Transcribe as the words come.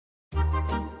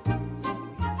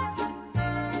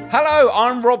Hello,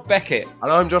 I'm Rob Beckett.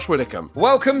 And I'm Josh Widdicombe.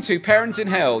 Welcome to Parent in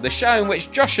Hell, the show in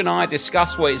which Josh and I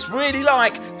discuss what it's really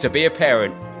like to be a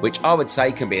parent, which I would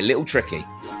say can be a little tricky.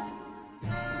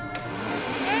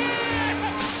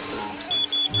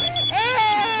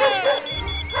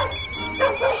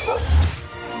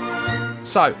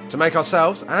 So, to make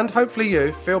ourselves, and hopefully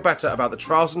you, feel better about the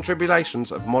trials and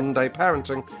tribulations of modern-day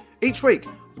parenting, each week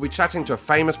we'll be chatting to a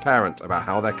famous parent about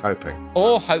how they're coping.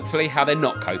 Or hopefully how they're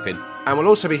not coping. And we'll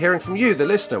also be hearing from you, the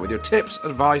listener, with your tips,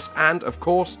 advice, and, of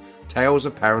course, tales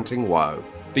of parenting woe.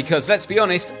 Because, let's be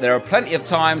honest, there are plenty of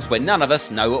times when none of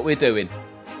us know what we're doing.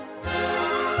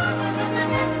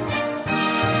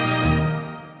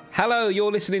 Hello,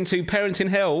 you're listening to Parent in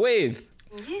Hell with...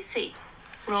 Lucy.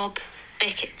 Rob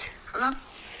Beckett. Rob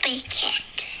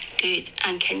Beckett. Good.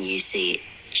 And can you say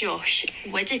Josh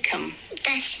Widdicombe?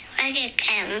 Josh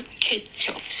Widdicombe. Good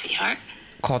job, sweetheart.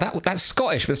 Oh, that's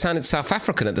Scottish, but sounded South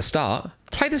African at the start.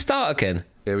 Play the start again.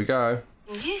 Here we go.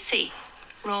 Lucy.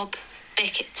 Rob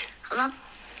Beckett. Rob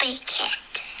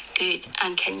Beckett. Good.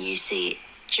 And can you say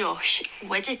Josh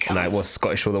Widdicombe? No, it was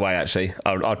Scottish all the way, actually.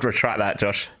 I'd retract that,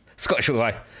 Josh. Scottish all the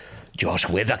way. Josh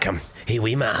Widdicombe. Hey,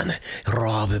 wee man.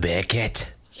 Rob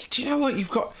Beckett. Do you know what?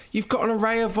 You've got an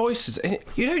array of voices, and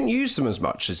you don't use them as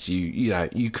much as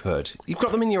you could. You've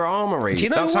got them in your armoury. Do you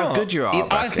know That's what? how good you are.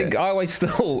 I always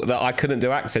thought that I couldn't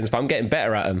do accents, but I'm getting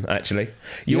better at them, actually.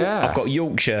 I've got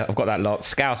Yorkshire, I've got that lot.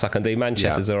 Scouse I can do,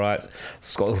 Manchester's all right.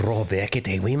 It's got Rob Beckett,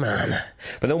 hey, wee man.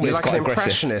 But normally You're it's like quite an aggressive.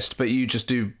 impressionist, but you just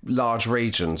do large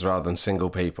regions rather than single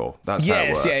people. That's how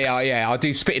it works. Yeah. I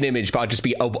do spit an image, but I'd just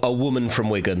be a woman from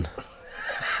Wigan.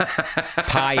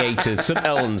 Pie eaters. St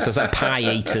Helens, there's like pie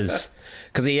eaters.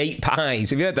 Because they eat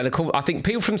pies. Have you heard that? They're called, I think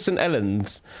people from St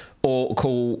Helens or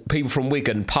call people from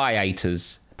Wigan pie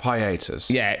eaters. Pie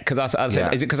eaters. Yeah, because I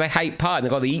said, is it because they hate pie? And they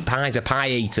go, they eat pies, they're pie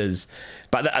eaters.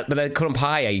 But they call them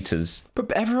pie eaters.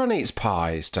 But everyone eats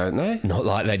pies, don't they? Not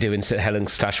like they do in St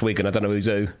Helens/Wigan. I don't know who's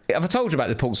who. Have I told you about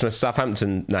the Portsmouth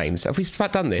Southampton names? Have we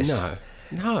done this? No.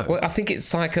 Well, I think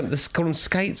it's like, they call them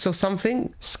skates or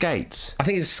something. Skates? I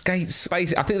think it's skates. I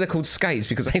think they're called skates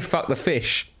because they fuck the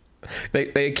fish.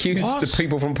 They accused the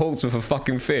people from Portsmouth of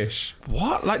fucking fish.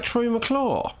 What? Like Troy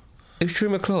McClure? Who's True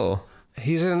McClure?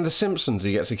 He's in The Simpsons.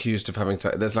 He gets accused of having...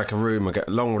 There's like a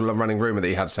long-running rumour that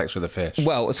he had sex with a fish.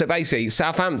 Well, so basically,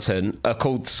 Southampton are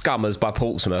called scummers by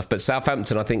Portsmouth, but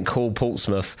Southampton, I think, call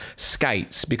Portsmouth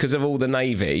skates because of all the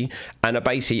Navy. And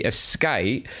basically, a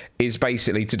skate is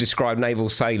basically to describe naval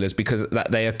sailors because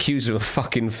they accuse them of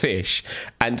fucking fish.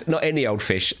 And not any old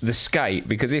fish, the skate.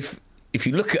 Because if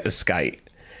you look at a skate...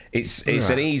 It's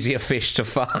an easier fish to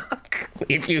fuck.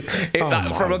 Clearly...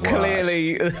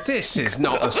 This is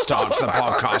not the start to the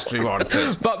podcast we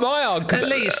wanted. But my argument... At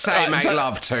least say make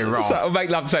love to, Rob. So make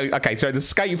love to... Okay, so the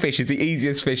skate fish is the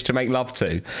easiest fish to make love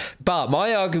to. But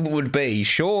my argument would be,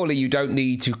 surely you don't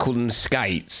need to call them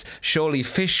skates. Surely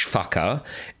fish fucker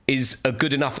is a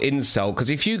good enough insult. Because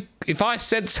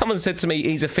if someone said to me,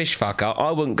 he's a fish fucker,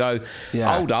 I wouldn't go,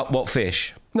 hold up, what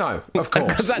fish? No, of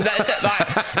course.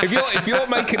 If you're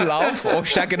making love or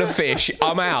shagging a fish,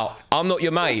 I'm out. I'm not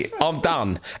your mate. I'm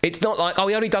done. It's not like,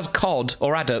 he only does cod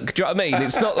or haddock. Do you know what I mean?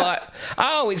 It's not like,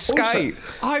 it's skate.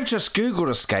 Also, I've just Googled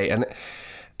a skate and...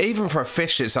 Even for a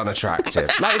fish, it's unattractive.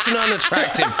 Like, it's an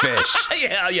unattractive fish.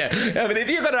 Yeah. I mean, if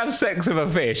you're going to have sex with a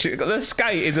fish, the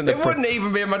skate isn't the... It wouldn't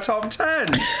even be in my top 10.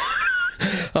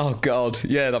 Oh, God.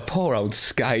 Yeah, the poor old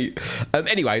skate.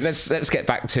 Anyway, let's get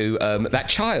back to that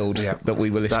child that we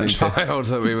were listening to. That child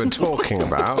that we were talking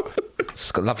about.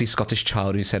 Lovely Scottish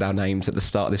child who said our names at the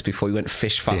start of this before we went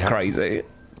fish fuck crazy.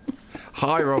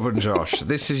 Hi, Rob and Josh.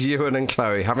 This is Ewan and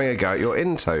Chloe having a go at your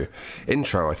intro,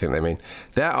 I think they mean.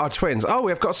 They're our twins. Oh,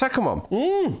 we've got a second one.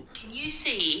 Can you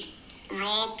say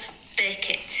Rob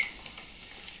Beckett?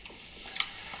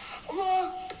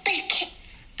 Rob Beckett.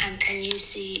 And can you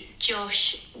say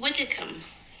Josh Widdicombe?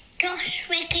 Josh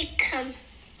Widdicombe.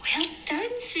 Well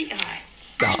done, sweetheart.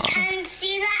 I can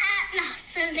see that at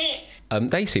nursery.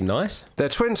 They seem nice. They're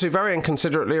twins who very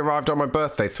inconsiderately arrived on my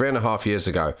birthday 3.5 years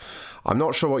ago. I'm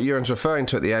not sure what Ewan's referring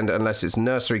to at the end unless it's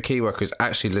nursery key worker who's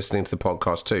actually listening to the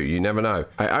podcast too. You never know.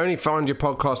 I only found your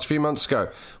podcast a few months ago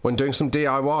when doing some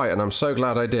DIY and I'm so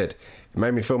glad I did. It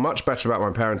made me feel much better about my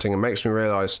parenting and makes me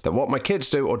realise that what my kids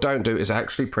do or don't do is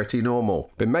actually pretty normal.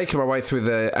 Been making my way through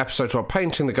the episode while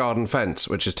painting the garden fence,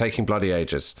 which is taking bloody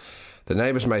ages. The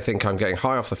neighbours may think I'm getting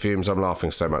high off the fumes, I'm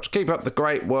laughing so much. Keep up the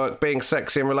great work, being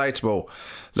sexy and relatable.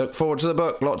 Look forward to the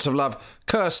book. Lots of love.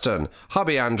 Kirsten,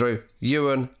 hubby Andrew,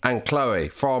 Ewan and Chloe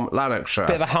from Lanarkshire.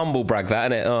 Bit of a humble brag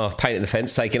that, isn't it? Oh, painting the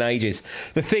fence, taking ages.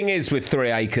 The thing is with 3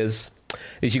 acres,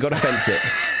 is you got to fence it.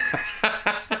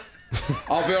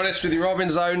 I'll be honest with you, Rob, in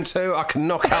Zone 2, I can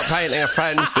knock out painting a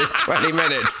fence in 20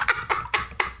 minutes.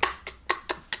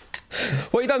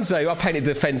 What you done today? I painted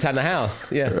the fence and the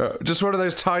house. Yeah. Just one of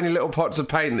those tiny little pots of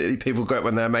paint that people get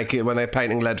when they're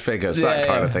painting lead figures, that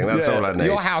kind of thing. That's all I need.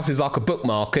 Your house is like a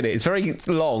bookmark, isn't it? It's very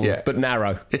long but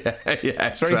narrow. Yeah,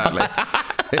 exactly.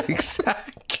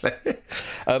 Exactly.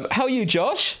 How are you,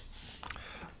 Josh?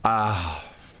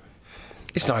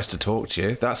 It's nice to talk to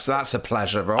you. That's a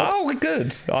pleasure, Rob. Oh, we're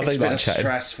good. It's been a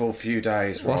stressful few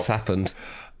days, Rob. What's happened?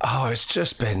 Oh, it's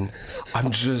just been... I'm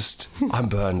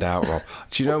burned out, Rob.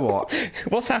 Do you know what?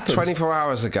 What's happened? 24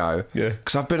 hours ago. Yeah.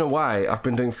 Because I've been away. I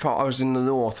was in the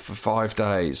north for 5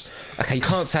 days. Okay, you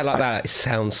can't say it like that. It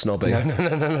sounds snobby. No. I don't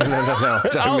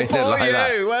mean it like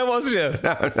that. Where was you?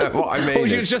 No, what I mean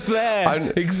you was just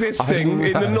there, existing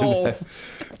in the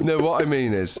north. No, what I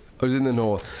mean is, I was in the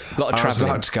north. A lot of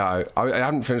travelling. I was about to go. I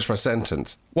hadn't finished my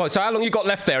sentence. What, so how long you got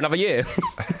left there? Another year?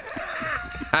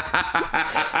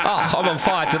 Oh, I'm on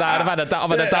fire today. I've had a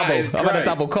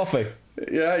double coffee.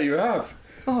 Yeah, you have.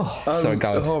 Oh, sorry,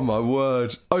 go on. Oh my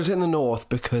word! I was in the north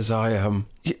because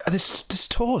this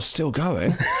tour's still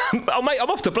going. Oh mate, I'm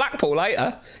off to Blackpool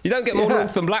later. You don't get more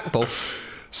north than Blackpool.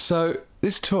 So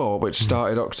this tour, which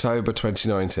started October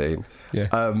 2019,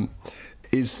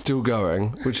 is still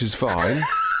going, which is fine.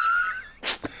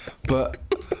 But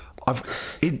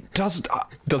it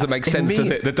doesn't make sense, does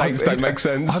it? The dates don't make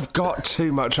sense. I've got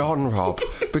too much on, Rob,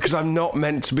 because I'm not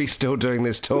meant to be still doing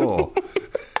this tour.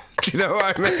 Do you know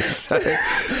what I mean?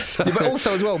 So but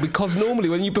also as well, because normally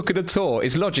when you book a tour,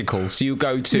 it's logical. So you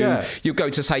go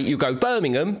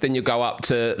Birmingham, then you go up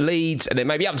to Leeds, and then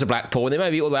maybe up to Blackpool, and then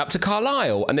maybe all the way up to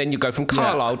Carlisle, and then you go from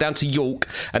Carlisle down to York,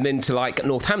 and then to like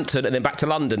Northampton, and then back to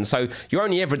London. So you're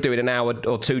only ever doing an hour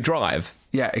or two drive.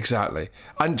 Yeah, exactly.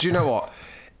 And do you know what?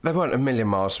 They weren't a million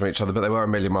miles from each other, but they were a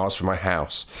million miles from my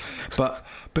house. But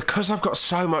because I've got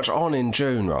so much on in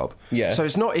June, Rob, so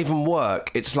it's not even work.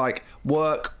 It's like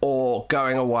work or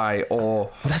going away or...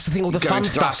 Well, that's the thing, all the fun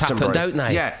stuff's happen, don't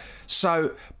they? Yeah.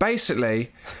 So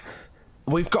basically,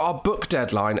 we've got our book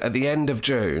deadline at the end of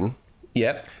June.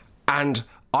 Yep. And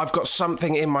I've got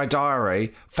something in my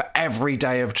diary for every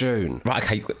day of June. Right,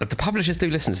 okay. The publishers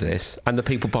do listen to this, and the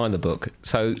people buying the book.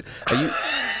 So are you...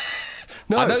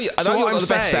 No, I know you're not the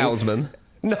best salesman.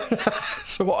 No.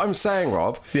 So what I'm saying,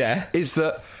 Rob, is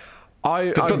that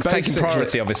the book's taking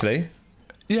priority, obviously.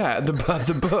 Yeah, the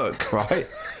book, right?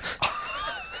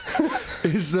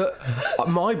 Is that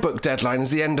my book deadline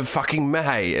is the end of fucking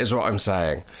May, is what I'm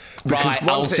saying. Because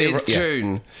once it's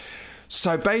June.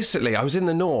 So basically, I was in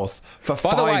the north for 5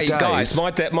 days. By the way, guys,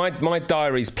 my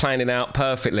diary's planning out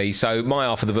perfectly, so my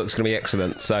half of the book's going to be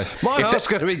excellent. So my half's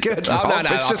going to be good, Rob.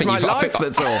 No, it's just my life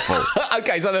that's awful.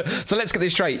 Okay, so let's get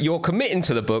this straight. You're committing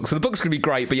to the book, so the book's going to be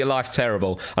great, but your life's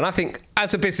terrible. And I think,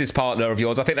 as a business partner of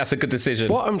yours, I think that's a good decision.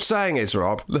 What I'm saying is,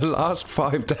 Rob, the last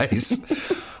 5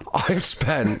 days... I've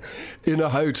spent in a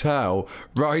hotel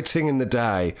writing in the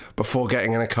day before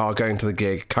getting in a car, going to the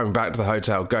gig, coming back to the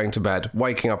hotel, going to bed,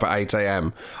 waking up at 8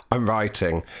 a.m. I'm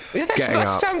writing. Yeah, that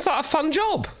sounds like a fun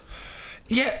job.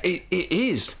 Yeah, it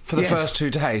is for the first 2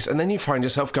 days, and then you find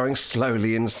yourself going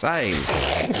slowly insane.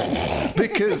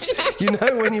 Because, you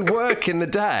know, when you work in the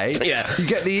day, you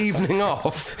get the evening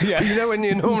off. Yeah. You know, when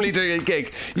you're normally doing a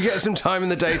gig, you get some time in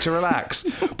the day to relax.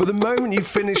 But the moment you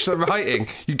finish the writing,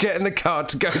 you get in the car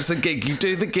to go to the gig, you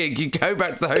do the gig, you go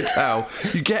back to the hotel,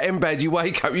 you get in bed, you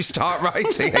wake up, you start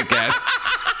writing again.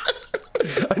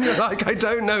 And you're like, I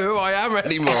don't know who I am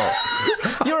anymore.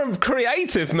 You're a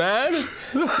creative, man.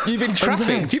 You've been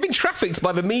trafficked. You've been trafficked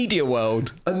by the media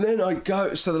world. And then I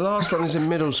go... So the last one is in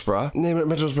Middlesbrough, near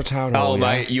Middlesbrough Town Hall. Oh,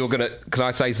 mate, you're going to... Can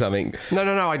I say something?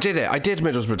 No, I did it. I did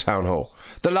Middlesbrough Town Hall.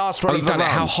 The last one of the run.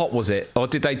 How hot was it? Or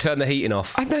did they turn the heating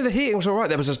off? I know the heating was all right.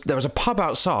 There was a pub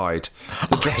outside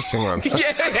the dressing room.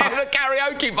 Yeah, the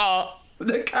karaoke bar.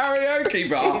 The karaoke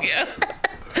bar? Yeah.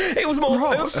 It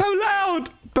was so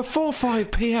loud. Before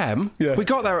 5 p.m, we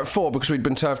got there at 4 because we'd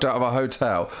been turfed out of our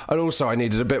hotel, and also I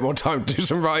needed a bit more time to do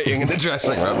some writing in the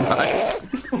dressing room.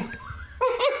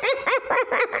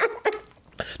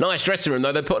 Nice dressing room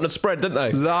though. They put on a spread, didn't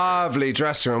they? Lovely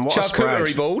dressing room. What a spread!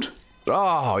 Charcuterie board.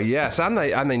 Oh yes, and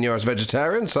they knew I was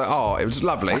vegetarian, so it was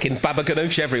lovely. Fucking baba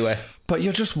ganoush everywhere. But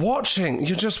you're just watching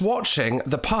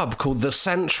the pub called The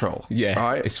Central. Yeah,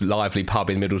 right? It's a lively pub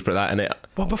in Middlesbrough, that, isn't it?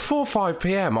 Well, before 5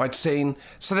 p.m, I'd seen...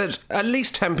 So there's at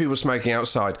least 10 people smoking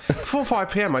outside. Before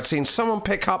 5 p.m, I'd seen someone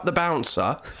pick up the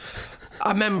bouncer,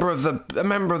 a member of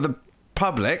the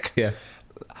public. Yeah.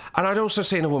 And I'd also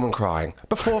seen a woman crying.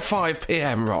 Before 5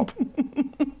 p.m, Rob.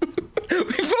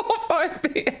 Before 5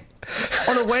 p.m?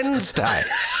 On a Wednesday.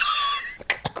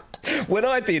 When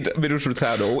I did Middlesbrough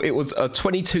Town Hall, it was a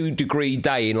 22-degree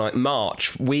day in like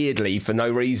March, weirdly for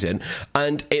no reason,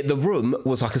 and the room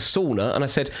was like a sauna. And I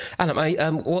said, "Alan, mate,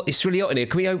 what? It's really hot in here.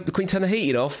 Can we turn the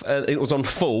heating off?" It was on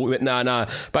full. He went, no.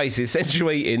 Basically,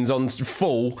 central heating's on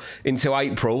full until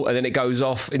April, and then it goes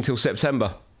off until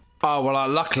September. Oh, well,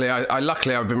 luckily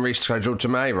I've been rescheduled to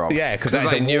May, Rob. Yeah, because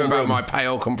they knew about my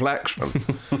pale complexion.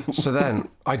 So then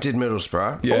I did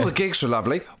Middlesbrough. Yeah. All the gigs were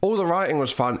lovely. All the writing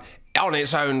was fun on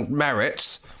its own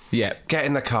merits. Yeah. Get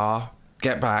in the car,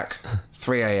 get back,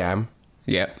 3 a.m.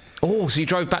 Yeah. Oh, so you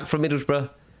drove back from Middlesbrough?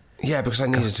 Yeah, because I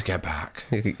needed to get back.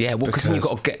 Yeah, well, because you've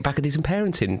got to get back and do some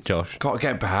parenting, Josh. Got to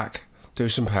get back, do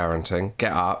some parenting,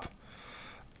 get up.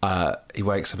 He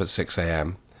wakes up at 6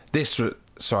 a.m.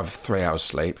 So I have 3 hours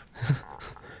sleep.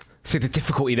 See, the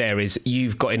difficulty there is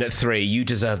you've got in at 3, you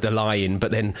deserve the lie-in,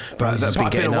 but then Rose has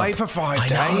I've been away up. for 5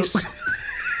 days.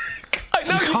 I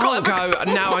know. You can't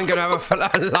go, now I'm going to have a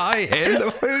lie-in.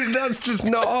 That's just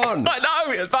not on. I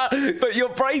know, but your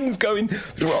brain's going...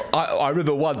 Well, I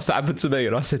remember once that happened to me,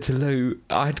 and I said to Lou,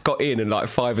 I'd got in at like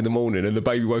 5 in the morning, and the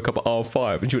baby woke up at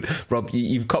 5:30, and she went, Rob,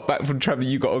 you've got back from travelling,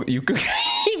 you've got to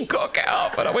get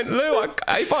up. And I went, Lou,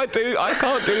 if I do, I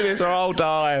can't do this or I'll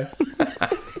die.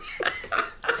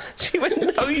 She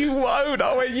went, no, you won't.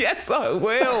 I went, yes, I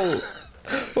will.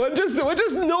 We're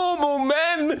just normal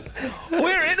men.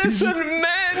 We're innocent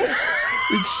men.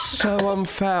 It's so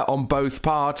unfair on both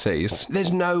parties.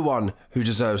 There's no one who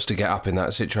deserves to get up in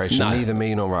that situation, neither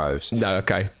me nor Rose. No,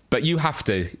 okay. But you have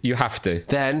to. You have to.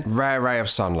 Then, rare ray of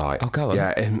sunlight. Oh, go on.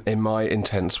 Yeah, in my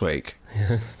intense week.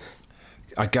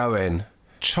 I go in,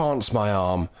 chance my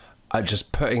arm at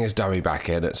just putting his dummy back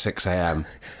in at 6 a.m,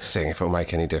 seeing if it'll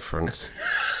make any difference.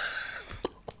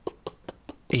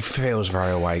 He feels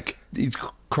very awake. He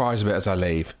cries a bit as I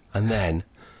leave. And then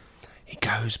he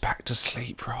goes back to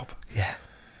sleep, Rob. Yeah.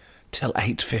 Till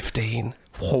 8:15.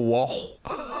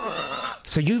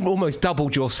 So you've almost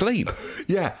doubled your sleep.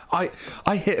 Yeah, I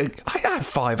had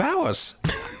 5 hours.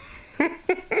 I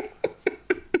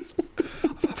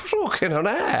was walking on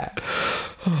air.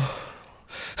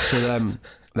 So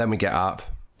then we get up,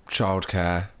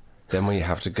 childcare. Then we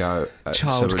have to go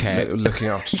childcare, looking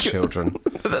after children.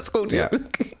 That's called the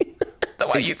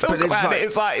way you talk about it.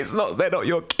 It's like they're not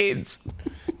your kids.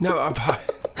 No, do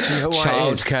you know why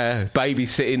childcare,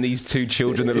 babysitting these 2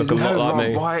 children that look a lot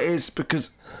like me. Why it is because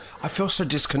I feel so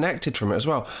disconnected from it as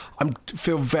well. I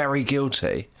feel very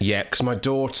guilty. Yeah, because my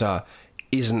daughter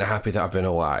isn't happy that I've been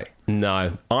away.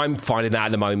 No, I'm finding that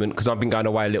at the moment because I've been going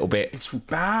away a little bit. It's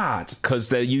bad. Because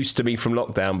they're used to me from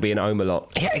lockdown being home a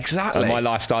lot. Yeah, exactly. And my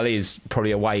lifestyle is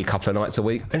probably away a couple of nights a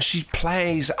week. And she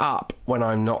plays up when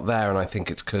I'm not there, and I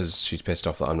think it's because she's pissed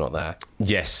off that I'm not there.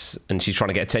 Yes, and she's trying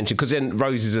to get attention. Because then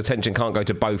Rose's attention can't go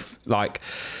to both, like,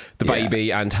 the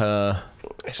baby and her.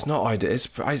 It's not ideal.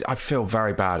 I feel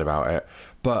very bad about it.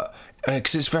 But...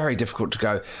 because it's very difficult to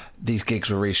go, these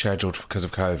gigs were rescheduled because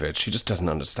of COVID. She just doesn't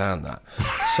understand that.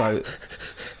 So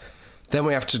then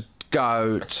we have to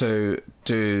go to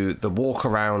do the walk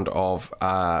around of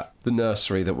the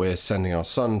nursery that we're sending our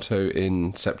son to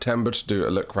in September, to do a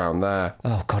look around there.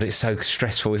 Oh, God, it's so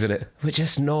stressful, isn't it? We're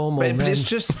just normal, but it's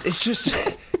just...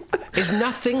 It's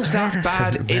nothing's that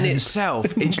bad in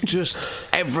itself. It's just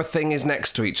everything is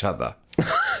next to each other.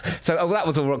 So that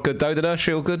was all good though. The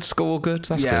nursery all good, school all good.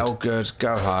 That's good. All good.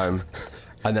 Go home,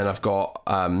 and then I've got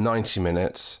 90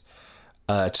 minutes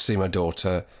to see my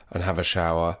daughter and have a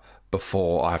shower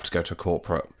before I have to go to a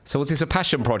corporate. So was this a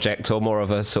passion project or more of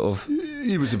a sort of?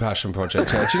 It was a passion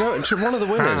project. Yeah. Do you know one of the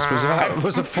winners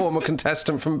was a former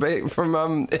contestant from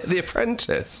The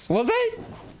Apprentice? Was he?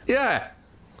 Yeah.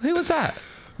 Who was that?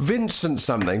 Vincent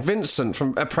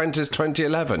from Apprentice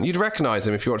 2011. You'd recognise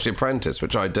him if you watch The Apprentice,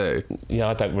 which I do. Yeah,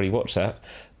 I don't really watch that.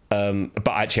 But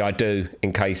actually I do,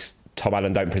 in case Tom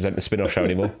Allen don't present the spin-off show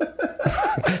anymore.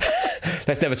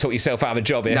 Let's never talk yourself out of a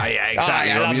job here. No, yeah,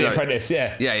 exactly. I love The Apprentice,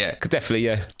 yeah. Yeah. Definitely,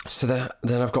 yeah. So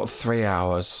then I've got 3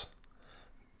 hours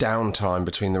downtime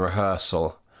between the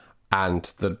rehearsal and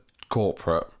the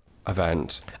corporate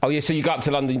event. Oh, yeah, so you go up to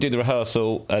London, you do the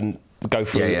rehearsal and... go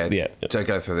through to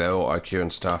go through the IQ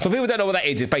and stuff. For people who don't know what that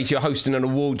is, it's basically you're hosting an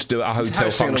awards do at a hotel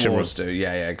function. An awards do,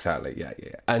 exactly, yeah.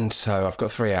 And so I've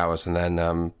got 3 hours, and then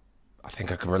I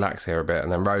think I can relax here a bit.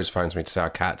 And then Rose phones me to say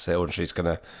our cat's ill, and she's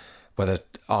gonna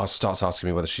starts asking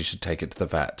me whether she should take it to the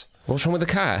vet. What's wrong with the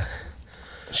cat?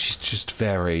 She's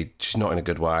not in a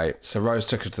good way. So Rose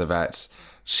took her to the vet.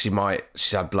 She's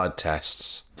had blood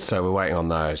tests, so we're waiting on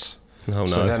those. Oh, no.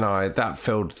 So then that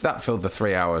filled the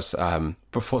 3 hours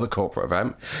before the corporate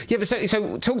event. Yeah, but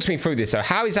so talk to me through this. So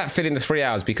how is that filling the 3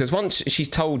 hours? Because once she's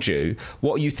told you,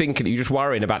 what are you thinking? Are you just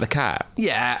worrying about the cat?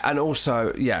 Yeah, and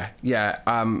also,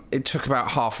 it took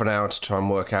about half an hour to try and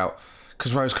work out,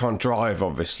 because Rose can't drive,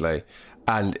 obviously,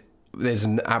 and there's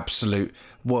an absolute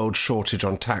world shortage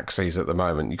on taxis at the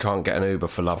moment. You can't get an Uber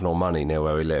for love nor money near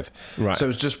where we live. Right. So it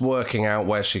was just working out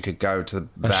where she could go to the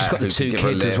vet. She's got the 2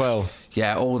 kids as well.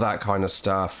 Yeah, all that kind of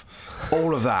stuff.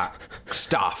 All of that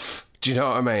stuff. Do you know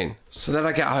what I mean? So then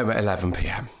I get home at 11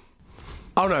 p.m.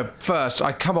 Oh no, first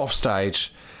I come off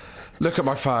stage, look at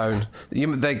my phone.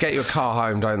 They get you a car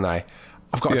home, don't they?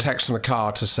 I've got a text from the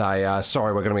car to say,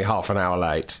 sorry, we're going to be half an hour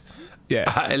late. Yeah,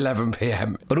 at 11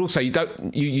 p.m. But also, you don't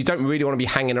really want to be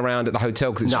hanging around at the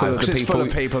hotel because it's full of the people. Full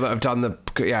of people that have done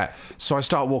the So I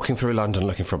start walking through London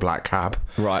looking for a black cab,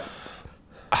 right?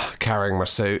 Carrying my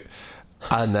suit,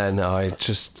 and then I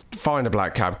just find a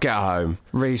black cab, get home,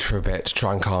 read for a bit to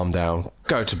try and calm down,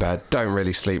 go to bed. Don't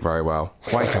really sleep very well.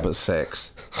 Wake up at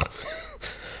 6.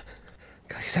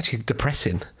 It's actually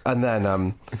depressing. And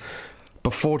then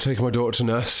before taking my daughter to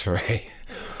nursery.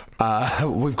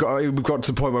 We've got to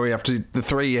the point where we have to, the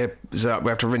 3 years up, we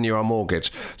have to renew our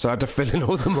mortgage. So I had to fill in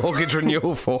all the mortgage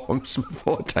renewal forms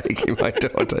before taking my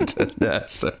daughter to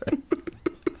nursery.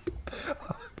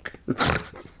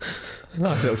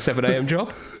 Nice little 7 a.m.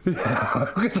 job.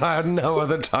 Yeah, because I had no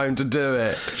other time to do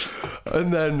it.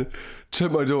 And then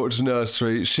took my daughter to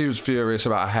nursery. She was furious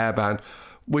about a hairband.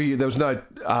 There was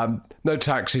no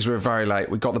taxis. We were very late.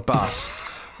 We got the bus.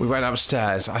 We went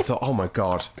upstairs. I thought, oh my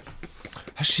God.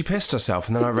 Has she pissed herself?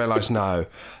 And then I realised, no,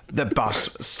 the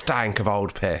bus stank of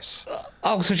old piss.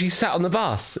 Oh, so she sat on the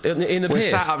bus in the piss? We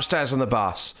sat upstairs on the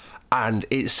bus, and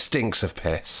it stinks of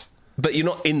piss. But you're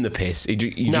not in the piss. You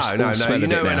just No. smell You of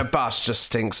know it when now. a bus just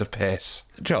stinks of piss.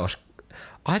 Josh,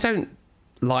 I don't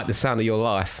like the sound of your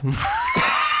life.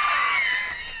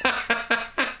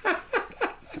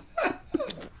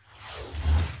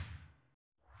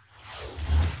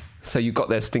 So you got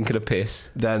there stinking of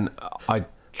piss. Then I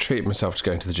treated myself to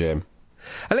going to the gym.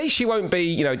 At least she won't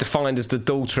be, defined as the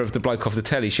daughter of the bloke off the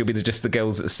telly. She'll be just the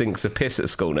girls that stinks of piss at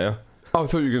school now. Oh, I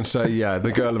thought you were going to say,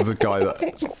 the girl of the guy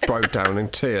that broke down in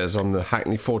tears on the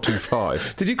Hackney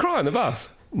 425. Did you cry on the bus?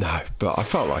 No, but I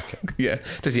felt like it. Yeah.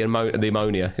 Does the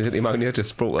ammonia? Is it the ammonia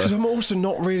just brought her? Because I'm also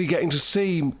not really getting to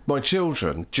see my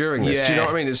children during this. Yeah. Do you know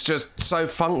what I mean? It's just so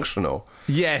functional.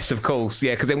 Yes, of course.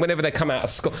 Yeah, because then whenever they come out of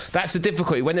school, that's the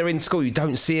difficulty. When they're in school, you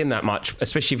don't see them that much,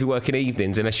 especially if you work in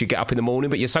evenings, unless you get up in the morning.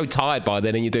 But you're so tired by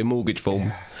then, and you're doing mortgage form.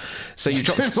 Yeah. So you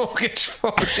doing mortgage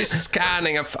form, just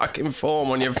scanning a fucking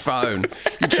form on your phone.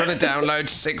 You're trying to download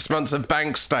 6 months of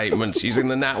bank statements using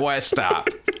the NatWest app.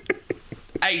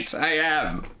 8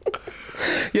 a.m.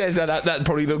 Yeah, no, that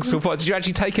probably looks so far. Did you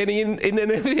actually take any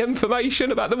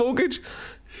information about the mortgage?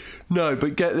 No,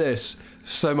 but get this.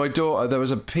 So my daughter, there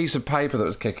was a piece of paper that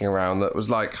was kicking around that was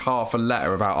like half a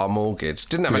letter about our mortgage.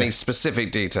 Didn't have any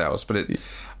specific details, but it...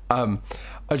 and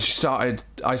she said,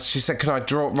 can I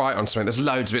write on something? There's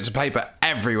loads of bits of paper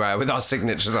everywhere with our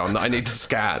signatures on that I need to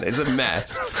scan. It's a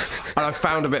mess. And I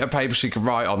found a bit of paper she could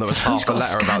write on that was half a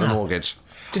letter about the mortgage.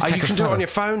 You can do it on your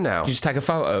phone now. You just take a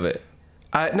photo of it?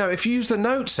 No, if you use the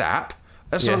Notes app,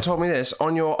 someone told me this,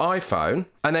 on your iPhone,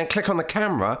 and then click on the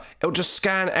camera, it'll just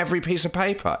scan every piece of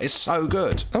paper. It's so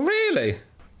good. Oh, really?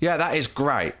 Yeah, that is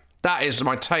great. That is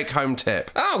my take-home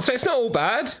tip. Oh, so it's not all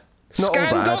bad. Not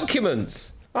Scan all bad.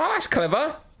 Documents. Oh, that's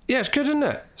clever. Yeah, it's good, isn't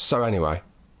it? So anyway.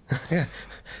 Yeah.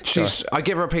 I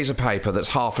give her a piece of paper that's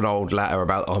half an old letter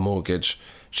about our mortgage.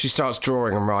 She starts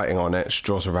drawing and writing on it. She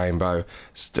draws a rainbow.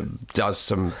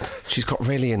 She's got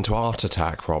really into Art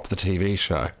Attack, Rob, the TV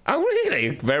show. Oh,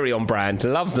 really? Very on brand.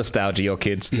 Loves nostalgia, your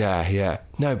kids. Yeah.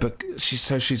 No, but because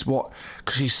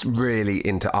she's really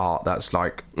into art. That's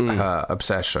like her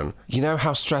obsession. You know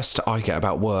how stressed I get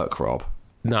about work, Rob?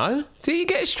 No? Do you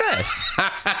get stressed?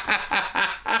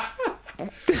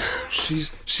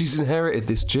 She's inherited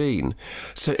this gene.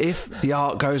 So if the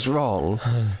art goes wrong,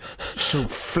 she'll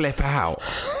flip out.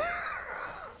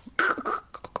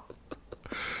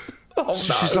 Oh,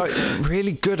 So she's like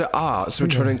really good at art, so we're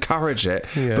trying to encourage it.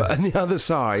 Yeah. But on the other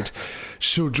side,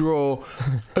 she'll draw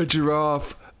a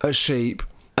giraffe, a sheep,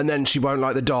 and then she won't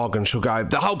like the dog, and she'll go,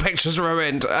 the whole picture's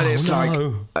ruined. And it's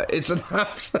no. like, it's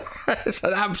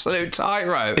an absolute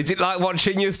tightrope. Is it like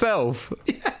watching yourself?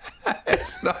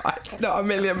 It's not a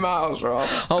million miles, Rob.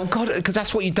 Oh, God, because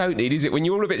that's what you don't need, is it? When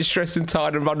you're all a bit stressed and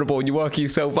tired and vulnerable and you're working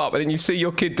yourself up and then you see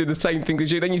your kid do the same thing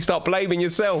as you, then you start blaming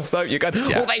yourself, don't you? Going,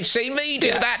 oh, they've seen me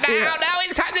do that now. Now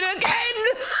it's happening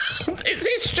again. It's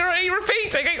history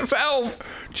repeating itself.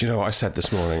 Do you know what I said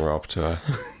this morning, Rob, to her?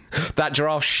 That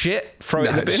giraffe shit, throw it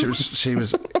in the bin. She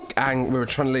was we were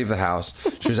trying to leave the house.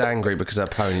 She was angry because her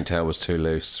ponytail was too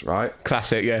loose, right?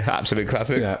 Classic, yeah, absolute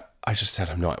classic. Yeah. I just said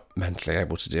I'm not mentally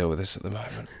able to deal with this at the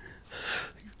moment.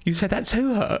 You said that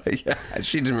to her? Yeah,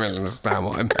 she didn't really understand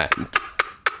what I meant.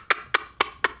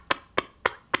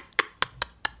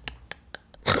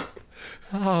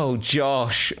 Oh,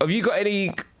 Josh. Have you got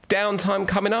any downtime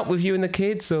coming up with you and the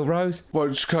kids, or Rose?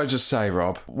 Well, can I just say,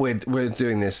 Rob, we're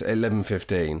doing this at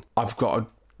 11:15. I've got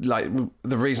the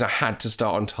reason I had to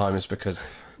start on time is because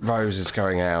Rose is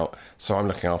going out, so I'm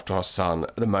looking after our son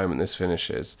at the moment this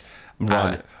finishes.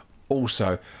 Right. And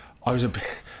also,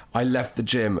 I left the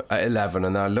gym at 11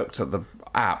 and then I looked at the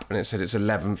app and it said it's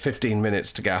 15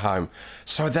 minutes to get home.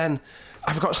 So then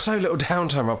I've got so little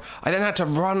downtime, Rob. I then had to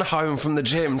run home from the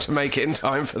gym to make it in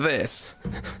time for this.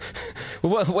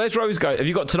 Well, where's Rose going? Have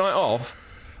you got tonight off?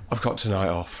 I've got tonight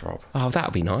off, Rob. Oh, that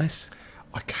would be nice.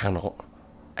 I cannot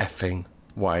effing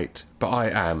wait. But I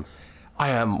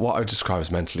am what I would describe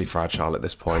as mentally fragile at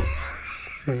this point.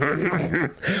 Well,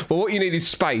 what you need is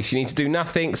space. You need to do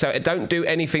nothing. So don't do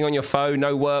anything on your phone,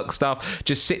 no work stuff.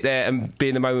 Just sit there and be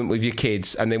in the moment with your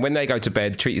kids. And then when they go to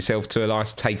bed, treat yourself to a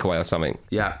nice takeaway or something.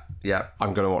 Yeah.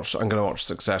 I'm gonna watch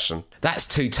Succession. That's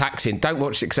too taxing. Don't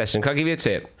watch Succession. Can I give you a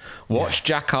tip? Watch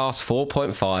Jackass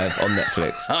 4.5 on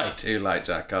Netflix. I do like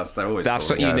Jackass. They're always That's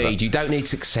what you need. You don't need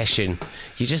Succession.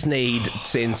 You just need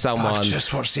seeing someone. I've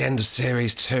just watched the end of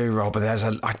series 2, Rob,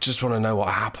 and I just want to know what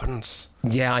happens.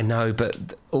 Yeah, I know,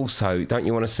 but also, don't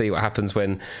you want to see what happens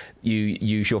when you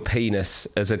use your penis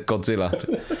as a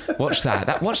Godzilla? Watch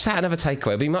that. Watch that and have a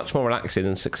takeaway. It'll be much more relaxing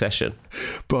than Succession.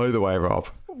 By the way, Rob,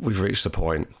 we've reached the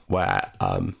point where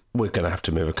we're going to have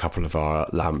to move a couple of our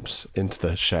lamps into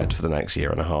the shed for the next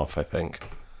year and a half, I think.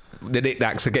 The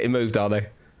knickknacks are getting moved, are they?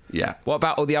 Yeah. What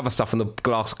about all the other stuff on the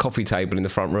glass coffee table in the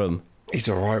front room? He's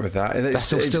all right with that.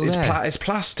 That's all still there. It's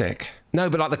plastic. No,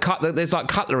 but like there's like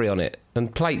cutlery on it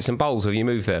and plates and bowls. Have you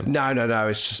moved them? No.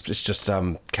 It's just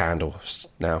candles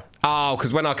now. Oh,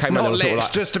 because when I came in, it was lit, sort of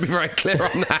like, just to be very clear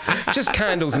on that. just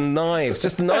candles and knives.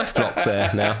 Just the knife blocks there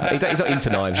now. He's not into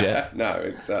knives yet. No,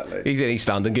 exactly. He's in East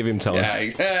London. Give him time.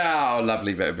 Yeah. Oh,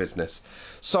 lovely bit of business.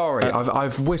 Sorry,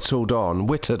 I've whittled on.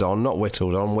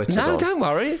 No, don't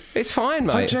worry. It's fine,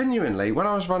 mate. I genuinely, when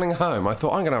I was running home, I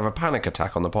thought I'm going to have a panic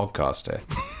attack on the podcast here.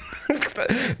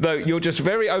 No, you're just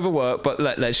very overworked, but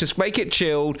let's just make it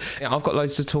chilled. I've got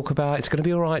loads to talk about. It's going to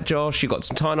be all right, Josh. You've got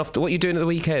some time off. What are you doing at the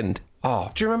weekend?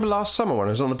 Oh, do you remember last summer when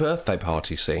I was on the birthday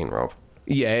party scene, Rob?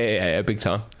 Yeah, big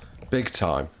time. Big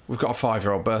time. We've got a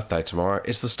 5-year-old birthday tomorrow.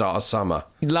 It's the start of summer.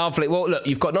 Lovely. Well, look,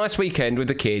 you've got a nice weekend with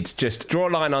the kids. Just draw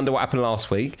a line under what happened last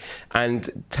week and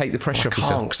take the pressure off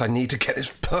yourself. I can't, because I need to get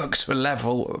this book to a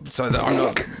level so that I'm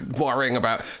not worrying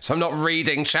about... So I'm not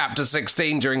reading chapter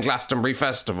 16 during Glastonbury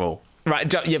Festival.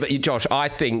 Right, yeah, but Josh, I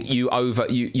think you over.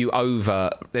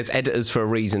 There's editors for a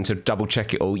reason to double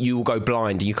check it all. You will go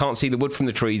blind. You can't see the wood from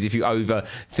the trees if you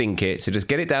overthink it. So just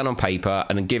get it down on paper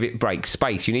and then give it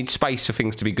space. You need space for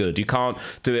things to be good. You can't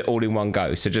do it all in one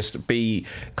go. So just be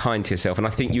kind to yourself. And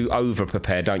I think you over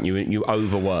prepare, don't you? You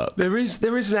overwork. There is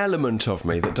an element of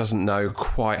me that doesn't know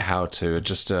quite how to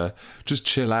just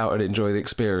chill out and enjoy the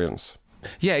experience.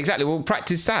 Yeah, exactly. Well,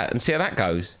 practice that and see how that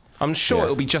goes. I'm sure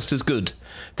it'll be just as good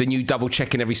than you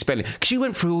double-checking every spelling. Because you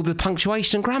went through all the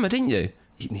punctuation and grammar, didn't you?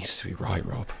 It needs to be right,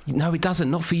 Rob. No, it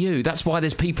doesn't. Not for you. That's why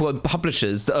there's people and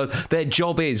publishers that their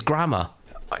job is grammar.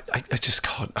 I just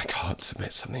can't. I can't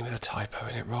submit something with a typo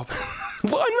in it, Rob.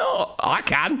 Why not? I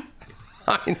can.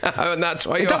 I know, and that's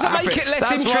why you're doesn't happy. make it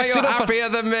less that's interesting. Why you're happier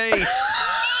than me.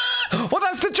 Well,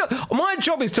 that's the job. My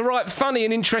job is to write funny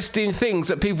and interesting things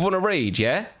that people want to read.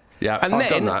 Yeah. Yeah, and I've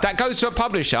then done that goes to a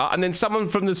publisher, and then someone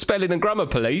from the spelling and grammar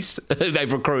police who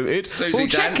they've recruited will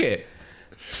check it.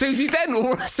 Susie Den,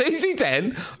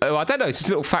 oh, I don't know, it's just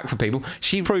a little fact for people.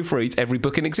 She proofreads every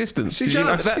book in existence. She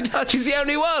does. She's the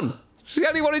only one. She's the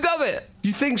only one who does it.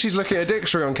 You think she's looking at a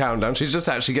dictionary on Countdown? She's just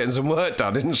actually getting some work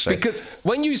done, isn't she? Because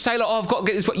when you say, like, oh, I've got to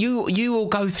get this, but you will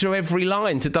go through every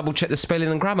line to double check the spelling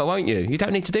and grammar, won't you? You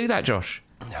don't need to do that, Josh.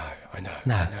 No, I know.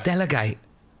 No, I know. Delegate,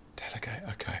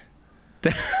 okay. Do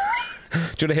you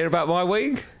want to hear about my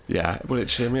week? Yeah, will it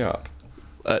cheer me up?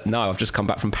 No, I've just come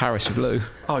back from Paris with Lou.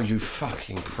 Oh, you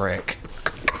fucking prick.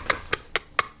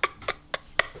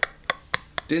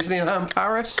 Disneyland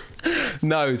Paris?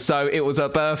 No, so it was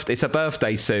it's her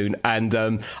birthday soon, and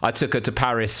I took her to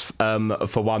Paris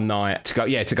for one night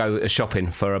to go shopping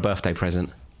for a birthday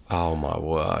present. Oh my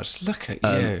word, look at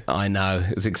you. I know,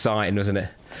 it was exciting, wasn't it?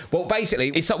 Well, basically,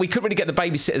 it's like we couldn't really get the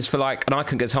babysitters for and I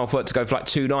couldn't get time off work to go for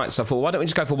 2 nights. So I thought, why don't we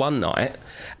just go for 1 night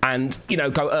and,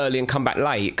 go early and come back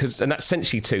late? And that's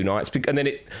essentially 2 nights. And then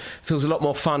it feels a lot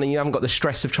more fun and you haven't got the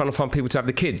stress of trying to find people to have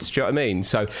the kids. Do you know what I mean?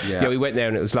 So, we went there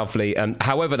and it was lovely.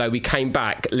 However, though, we came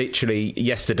back literally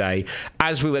yesterday.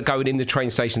 As we were going in the train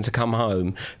station to come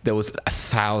home, there was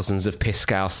thousands of piss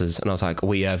scousers. And I was like,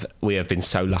 we have been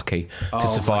so lucky to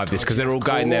survive this because they're all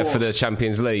going there for the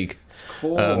Champions League. Of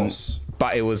course.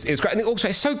 But it was great. And also,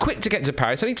 it's so quick to get to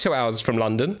Paris. Only 2 hours from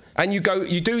London. And you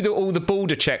do all the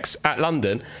border checks at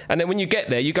London. And then when you get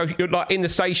there, you're like in the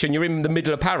station, you're in the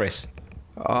middle of Paris.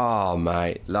 Oh,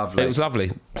 mate, lovely. It was lovely.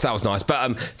 So that was nice.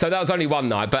 But so that was only 1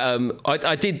 night. But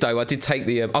I did take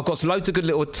the. I've got loads of good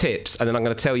little tips, and then I'm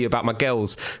going to tell you about my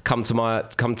girls come to my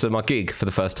gig for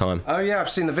the first time. Oh yeah, I've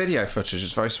seen the video footage.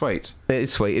 It's very sweet. It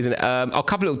is sweet, isn't it? A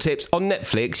couple of little tips on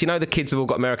Netflix. The kids have all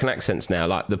got American accents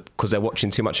now, because they're watching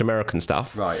too much American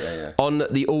stuff. Right. Yeah. On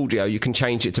the audio, you can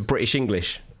change it to British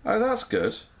English. Oh, that's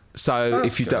good. So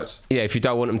if you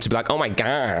don't want them to be like, oh my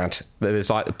god,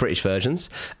 there's British versions.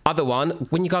 Other one,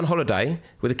 when you go on holiday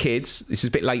with the kids, this is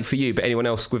a bit late for you, but anyone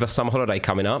else with a summer holiday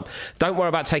coming up, don't worry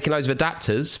about taking loads of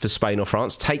adapters for Spain or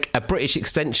France. Take a British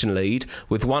extension lead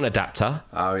with 1 adapter.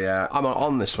 Oh yeah, I'm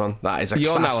on this one. That is a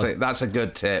classic. That's a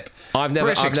good tip.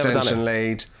 British extension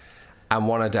lead and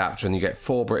 1 adapter, and you get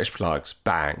 4 British plugs.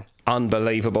 Bang.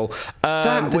 Unbelievable.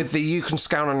 With you can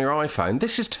scan on your iPhone,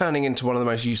 this is turning into one of the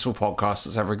most useful podcasts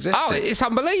that's ever existed. Oh, it's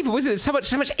unbelievable, isn't it? So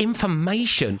much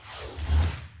information.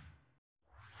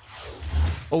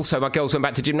 Also, my girls went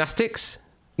back to gymnastics.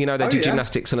 They do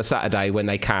gymnastics on a Saturday when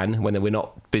they can, when we're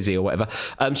not busy or whatever.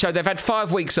 So they've had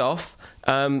 5 weeks off,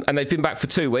 and they've been back for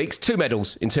 2 weeks. 2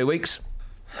 medals in 2 weeks.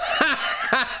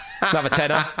 Another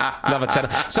tenner.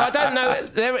 So I don't know.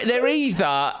 They're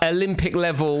either Olympic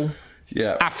level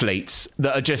athletes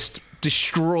that are just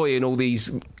destroying all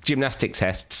these gymnastic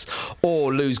tests,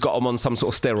 or Lou's got them on some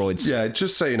sort of steroids. Yeah,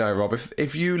 just so you know, Rob,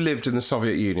 if you lived in the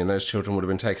Soviet Union, those children would have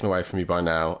been taken away from you by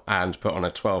now and put on a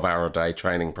 12-hour-a-day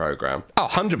training programme. Oh,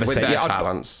 100%. With their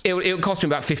talents. It would cost me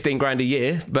about 15 grand a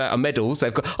year, but medals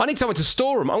they've got. I need somewhere to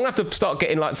store them. I'm going to have to start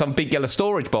getting some big yellow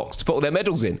storage box to put all their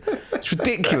medals in. It's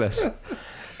ridiculous.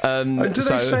 And do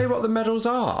they say what the medals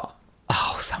are?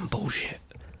 Oh, some bullshit.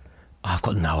 I've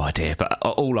got no idea, but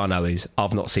all I know is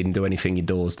I've not seen them do anything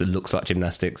indoors that looks like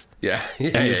gymnastics. Yeah.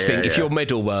 If you're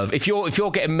medal worth, if you're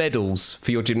getting medals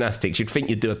for your gymnastics, you'd think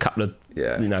you'd do a couple of,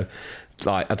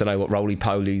 I don't know what,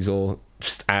 roly-polies or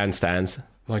handstands.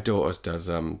 My daughter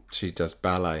does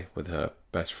ballet with her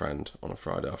best friend on a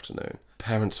Friday afternoon.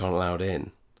 Parents aren't allowed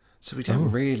in, so we don't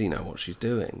really know what she's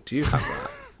doing. Do you have that?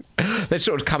 They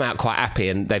sort of come out quite happy,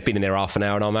 and they've been in there half an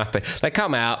hour and I'm happy. They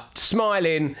come out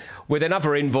smiling with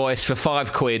another invoice for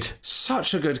 £5.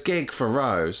 Such a good gig for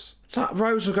Rose.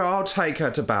 Rose will go, I'll take her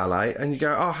to ballet, and you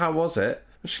go, oh, how was it?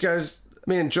 And she goes,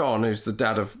 me and John, who's the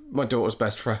dad of my daughter's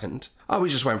best friend, we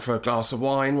just went for a glass of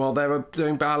wine while they were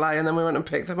doing ballet, and then we went and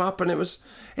picked them up, and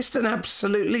it's an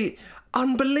absolutely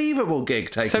unbelievable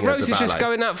gig taking her to ballet. So Rose is just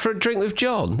going out for a drink with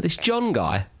John, this John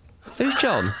guy. Who's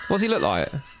John? What does he look like?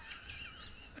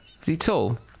 Is he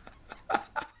tall?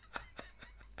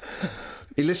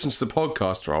 He listens to the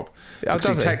podcast, Rob. Oh,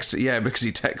 because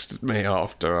he texted me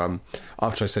after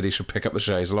I said he should pick up the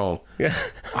chaise longue. Yeah.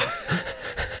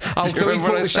 So he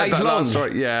brought the chaise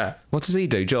longue? Yeah. What does he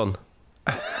do, John?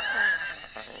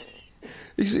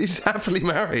 He's happily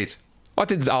married. I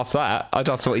didn't ask that. I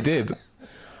just asked what he did.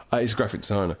 He's a graphic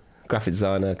designer. Graphic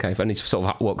designer, okay. And he sort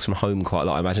of works from home quite a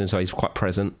lot, I imagine, so he's quite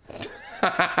present.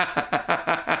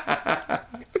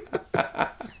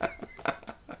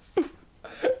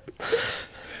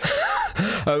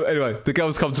 Anyway, the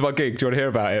girls come to my gig. Do you want to hear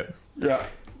about it? Yeah.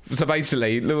 So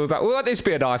basically, Lou was like, well, this would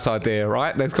be a nice idea,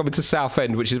 right? They're coming to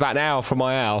Southend, which is about an hour from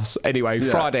my house. Anyway,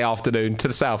 Friday afternoon to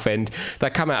the Southend. They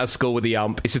come out of school with the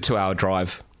ump. It's a 2-hour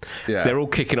drive. Yeah. They're all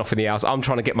kicking off in the house. I'm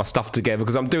trying to get my stuff together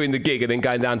because I'm doing the gig and then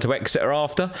going down to Exeter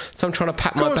after. So I'm trying to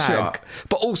pack my bag.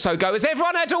 But also go, has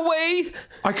everyone had a wee?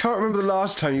 I can't remember the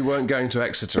last time you weren't going to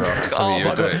Exeter after something you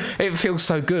were doing. It feels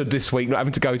so good this week not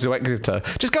having to go to Exeter.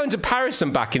 Just going to Paris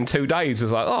and back in 2 days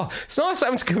was like, oh, it's nice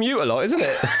having to commute a lot, isn't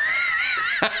it?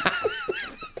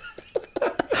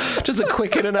 Just a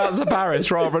quick in and out to Paris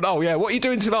rather than, what are you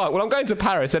doing tonight? Well, I'm going to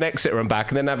Paris and Exeter and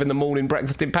back and then having the morning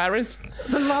breakfast in Paris.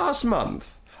 The last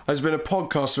month has been a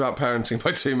podcast about parenting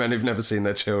by 2 men who've never seen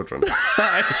their children. To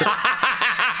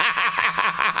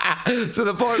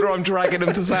the point where I'm dragging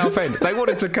them to Southend. They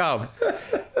wanted to come.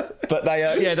 But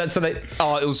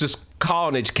it was just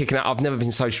carnage kicking out. I've never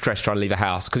been so stressed trying to leave a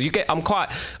house because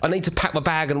I need to pack my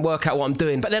bag and work out what I'm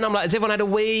doing. But then I'm like, has everyone had a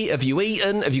wee? Have you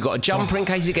eaten? Have you got a jumper in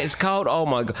case it gets cold? Oh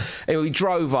my God. And we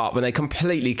drove up and they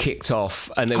completely kicked off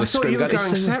and they were screaming. I thought you were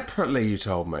going separately, you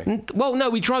told me. Well, no,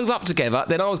 we drove up together.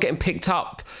 Then I was getting picked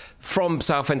up from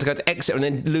Southend to go to Exeter, and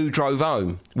then Lou drove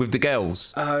home with the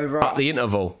girls. Oh, right. Up the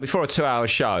interval. Before a 2-hour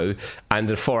show and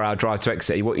a 4-hour drive to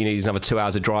Exeter, what you need is another 2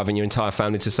 hours of driving your entire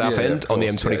family to Southend on the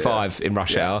M25 in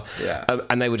rush hour. Yeah.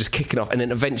 And they were just kicking off. And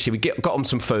then eventually we got them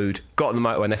some food, got on the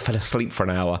motorway, and they fell asleep for an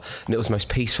hour. And it was the most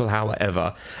peaceful hour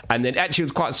ever. And then actually it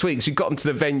was quite sweet because we got them to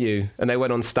the venue and they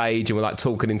went on stage and were like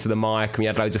talking into the mic and we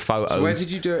had loads of photos. So where did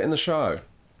you do it in the show?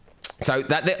 So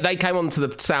they came on to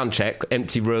the sound check,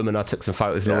 empty room, and I took some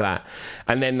photos and all that.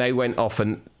 And then they went off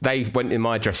and they went in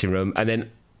my dressing room. And then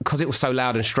because it was so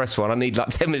loud and stressful and I need like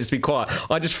 10 minutes to be quiet,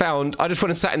 I just went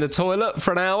and sat in the toilet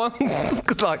for an hour.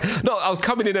 Cause I was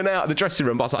coming in and out of the dressing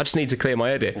room, but I was like, I just need to clear my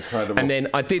head. Incredible. And then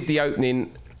I did the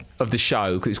opening of the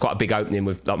show because it's quite a big opening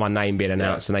with like my name being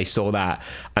announced and they saw that.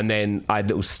 And then I had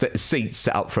little seats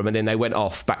set up for them and then they went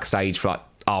off backstage for like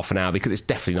half an hour because it's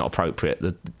definitely not appropriate,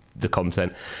 the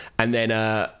content. And then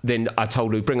I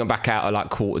told Lou, bring them back out at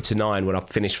like 9:15 when I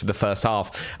finished for the first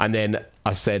half. And then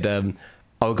I said,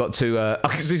 I got to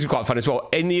this is quite fun as well.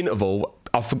 In the interval,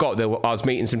 I forgot that I was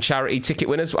meeting some charity ticket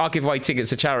winners. I give away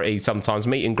tickets to charity sometimes,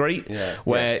 meet and greet,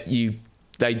 where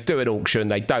they do an auction,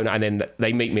 they donate, and then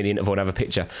they meet me in the interval and have a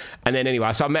picture. And then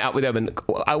anyway, so I met up with them, and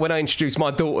when I introduced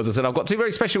my daughters, I said, I've got two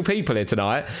very special people here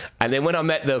tonight. And then when I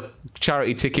met the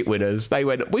charity ticket winners, they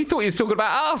went, we thought you was talking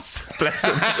about us. Bless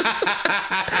them.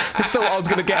 I thought I was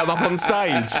going to get them up on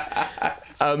stage.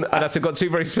 And I said, got two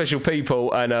very special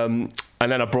people, and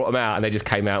then I brought them out, and they just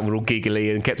came out and were all giggly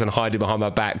and kept on hiding behind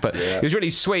my back. But it was really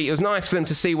sweet. It was nice for them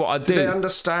to see what I do. Do they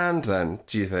understand then,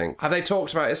 do you think? Have they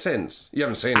talked about it since? You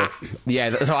haven't seen it?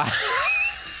 Yeah.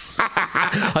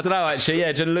 I don't know, actually.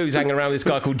 Yeah, Lou's hanging around with this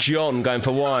guy called John going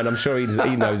for wine. I'm sure he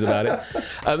knows about it.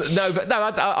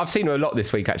 I've seen her a lot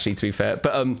this week, actually, to be fair.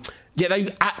 But yeah,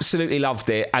 they absolutely loved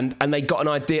it, and they got an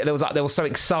idea. They were so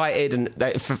excited, and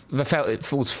they felt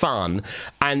it was fun.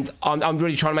 And I'm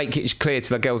really trying to make it clear to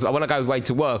the girls that when I go away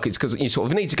to work, it's because you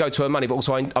sort of need to go to earn money, but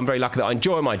also I'm very lucky that I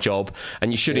enjoy my job,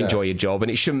 and you should enjoy your job,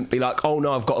 and it shouldn't be like, oh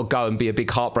no, I've got to go and be a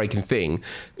big heartbreaking thing.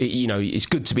 It's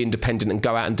good to be independent and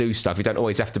go out and do stuff. You don't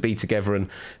always have to be together and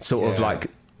sort of like.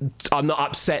 I'm not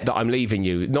upset that I'm leaving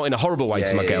you, not in a horrible way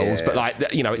to my girls, but like,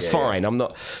 it's fine. I'm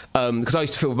not, because I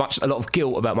used to feel a lot of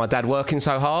guilt about my dad working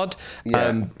so hard,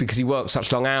 because he worked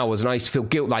such long hours, and I used to feel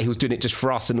guilt like he was doing it just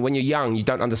for us. And when you're young, you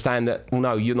don't understand that, well,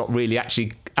 no, you're not really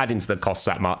actually adding to the costs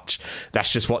that much.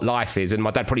 That's just what life is. And my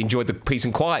dad probably enjoyed the peace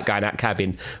and quiet going out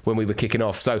cabin when we were kicking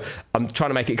off. So I'm trying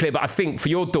to make it clear. But I think for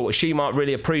your daughter, she might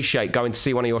really appreciate going to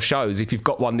see one of your shows if you've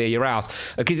got one near your house,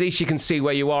 because at least she can see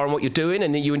where you are and what you're doing,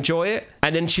 and then you enjoy it,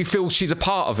 and then she feels she's a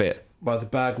part of it. Well, the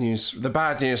bad news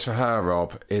for her,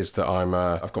 Rob, is that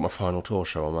I've got my final tour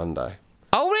show on Monday.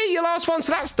 Oh, really? Your last one?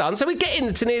 So that's done. So we're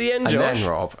getting to near the end, Josh.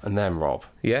 And then Rob.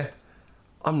 Yeah.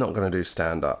 I'm not going to do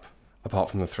stand-up, apart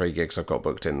from the 3 gigs I've got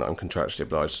booked in that I'm contractually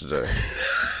obliged to do,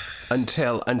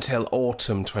 until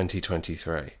autumn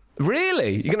 2023.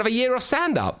 Really? You're going to have a year off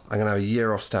stand-up? I'm going to have a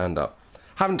year off stand-up.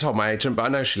 Haven't told my agent, but I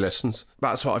know she listens.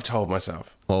 That's what I've told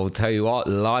myself. Well, I'll tell you what,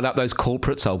 line up those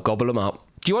corporates, I'll gobble them up.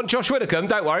 Do you want Josh Widdicombe?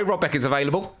 Don't worry, Rob Beckett's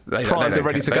available. Primed and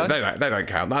ready to go. They don't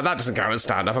count. That doesn't count as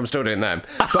stand-up. I'm still doing them.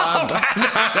 But,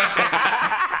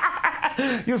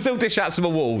 you'll still dish out some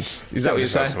awards. Is that what you're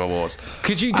saying? Some awards.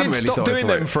 Because you did stop doing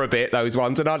them for a bit, those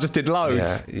ones, and I just did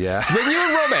loads. Yeah. When you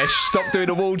and Ramesh stopped doing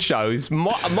award shows,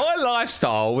 my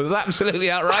lifestyle was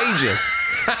absolutely outrageous.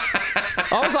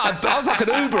 I was like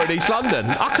an Uber in East London.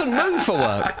 I couldn't move for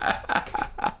work.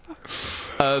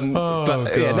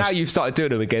 Now you've started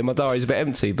doing them again. My diary's a bit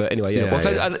empty, but anyway,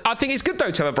 I think it's good though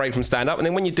to have a break from stand-up, and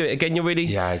then when you do it again, you're really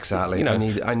exactly.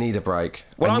 I need a break.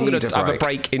 Well, I'm going to have a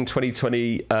break in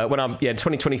 2020.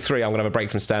 2023, I'm going to have a break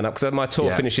from stand-up because my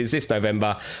tour finishes this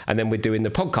November, and then we're doing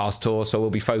the podcast tour, so we'll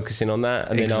be focusing on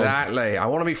that. And exactly. I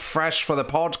want to be fresh for the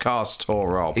podcast tour,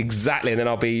 Rob. Exactly, and then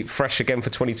I'll be fresh again for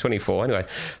 2024. Anyway,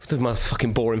 this is my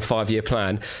fucking boring 5-year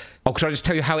plan. Oh, could I just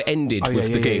tell you how it ended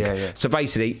with the gig? Yeah. So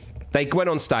basically, they went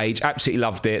on stage, absolutely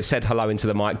loved it, said hello into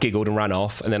the mic, giggled and ran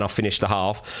off, and then I finished the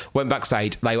half. Went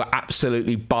backstage, they were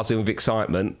absolutely buzzing with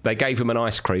excitement. They gave him an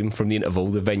ice cream from the interval,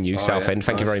 the venue, Southend.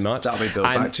 Thank you very much. That'll be built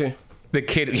back to you. The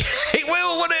kid, it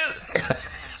will, won't it?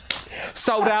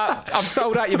 Sold out. I've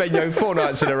sold out your venue 4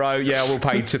 nights in a row. Yeah, we'll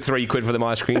pay to £3 for the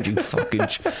ice cream. You fucking...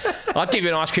 I'd give you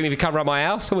an ice cream if you come around my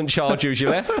house. I wouldn't charge you as you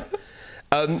left.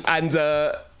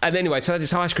 And anyway, so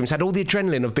this ice cream had all the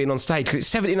adrenaline of being on stage because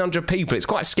it's 1,700 people. It's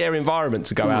quite a scary environment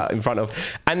to go out in front of.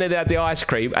 And then they had the ice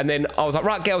cream. And then I was like,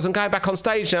 right, girls, I'm going back on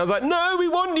stage now. I was like, no, we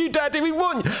want you, Daddy, we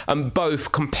want you. And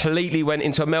both completely went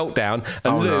into a meltdown.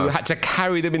 And Lou had to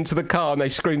carry them into the car and they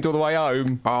screamed all the way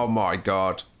home. Oh, my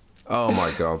God. Oh,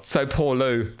 my God. So poor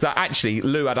Lou.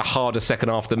 Lou had a harder second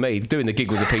half than me. Doing the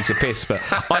gig was a piece of piss, but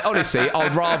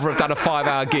I'd rather have done a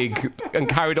 5-hour gig and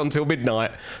carried on till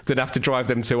midnight than have to drive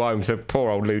them to home. So poor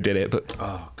old Lou did it. But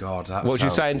oh, God. What were you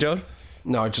saying, John?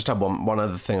 No, I just had one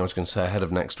other thing I was going to say ahead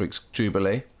of next week's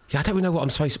Jubilee. Yeah, I don't really know what I'm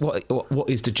supposed to... What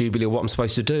is the Jubilee or what I'm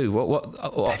supposed to do?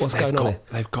 What's going on here?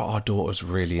 They've got our daughters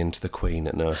really into the Queen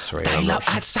at nursery. They love...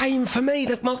 Same for me.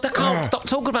 They can't stop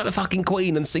talking about the fucking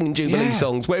Queen and singing Jubilee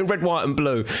songs, wearing red, white and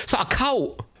blue. It's like a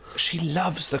cult. She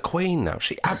loves the Queen now.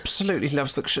 She absolutely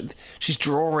loves she's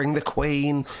drawing the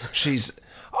Queen. She's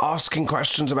asking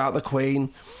questions about the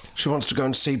Queen. She wants to go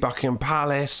and see Buckingham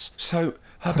Palace. So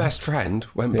her best friend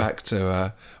went back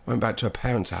to her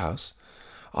parents' house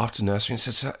after nursery and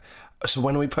said, so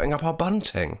when are we putting up our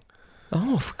bunting?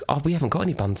 Oh, we haven't got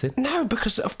any bunting. No,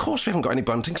 because of course we haven't got any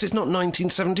bunting because it's not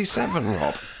 1977,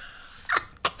 Rob.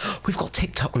 We've got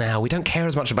TikTok now. We don't care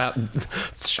as much about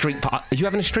street party. Are you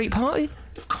having a street party?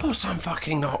 Of course I'm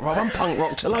fucking not, Rob. I'm punk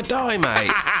rock till I die,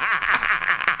 mate.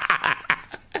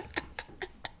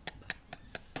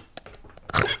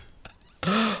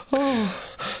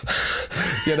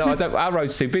 You know, our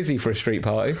road's too busy for a street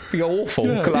party. It'd be awful.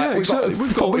 Yeah, exactly.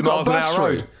 We've got 40 miles an hour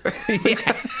road.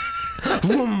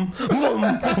 Vroom, vroom,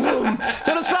 vroom.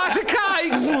 Got a slice of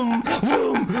cake. Vroom,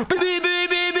 vroom. Beep, beep, beep,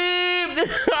 beep, beep.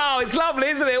 Oh, it's lovely,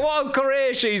 isn't it? What a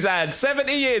career she's had.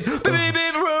 70 years. Beep, beep,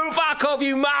 beep, vroom. Fuck off,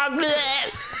 you mug.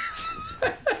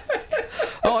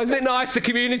 Oh, isn't it nice, the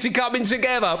community coming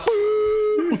together?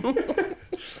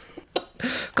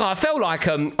 God, I felt like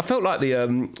the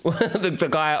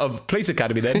guy out of Police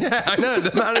Academy then. Yeah, I know,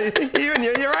 the man. You and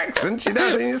your accent, you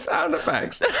know, and your sound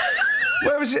effects.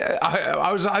 Where was it?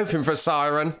 I was hoping for a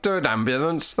siren, do an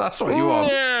ambulance. That's what you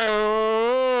want.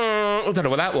 I don't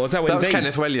know what that was. That was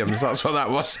Kenneth Williams. That's what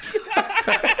that was.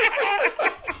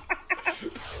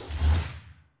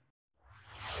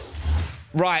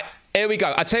 Right. Here we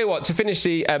go. I tell you what, to finish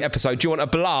the episode, do you want a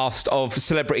blast of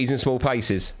celebrities in small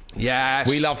places? Yes.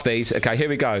 We love these. Okay, here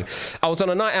we go. I was on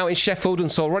a night out in Sheffield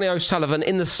and saw Ronnie O'Sullivan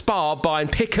in the spa buying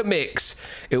pick a mix.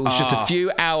 It was just a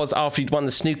few hours after he'd won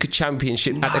the snooker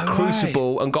championship at the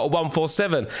Crucible and got a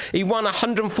 147. He won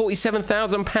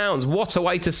 £147,000. What a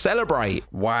way to celebrate.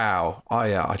 Wow. Oh,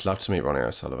 yeah, I'd love to meet Ronnie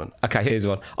O'Sullivan. Okay, here's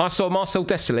one. I saw Marcel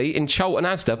Desailly in Cholton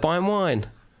Asda buying wine.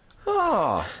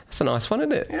 Oh. That's a nice one,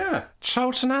 isn't it? Yeah.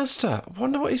 Cholton Asda. I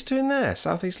wonder what he's doing there,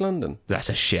 South East London. That's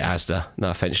a shit Asda. No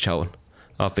offence, Cholton.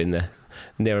 I've been there.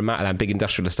 Near a Matalan, big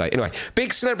industrial estate. Anyway,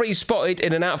 big celebrities spotted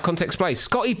in an out-of-context place.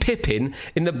 Scottie Pippen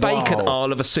in the bacon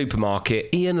aisle of a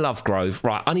supermarket. Ian Lovegrove.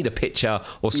 Right, I need a picture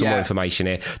or some more information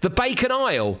here. The bacon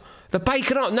aisle. The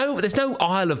bacon aisle. No, there's no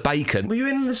aisle of bacon. Were you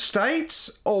in the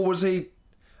States, or was he...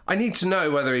 I need to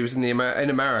know whether he was in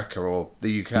America or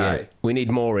the UK. Yeah, we need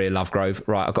more here, Lovegrove.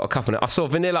 Right, I've got a couple. I saw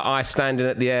Vanilla Ice standing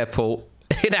at the airport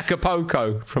in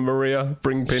Acapulco from Maria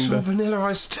Bringpinder. You saw Vanilla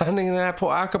Ice standing in the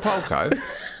airport at Acapulco?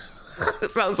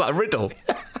 That sounds like a riddle.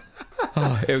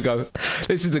 Oh, here we go.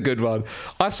 This is a good one.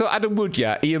 I saw Adam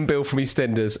Woodyard, Ian Bill from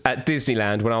EastEnders at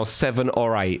Disneyland when I was 7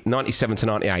 or 8, 97 to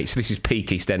 98. So this is peak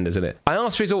EastEnders, isn't it? I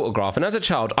asked for his autograph, and as a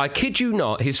child, I kid you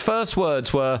not, his first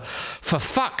words were, "For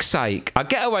fuck's sake, I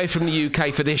get away from the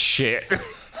UK for this shit."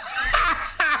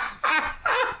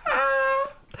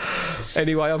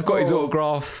 Anyway, I've got his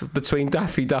autograph between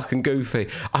Daffy Duck and Goofy.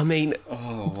 I mean,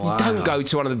 you don't go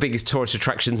to one of the biggest tourist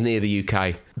attractions near the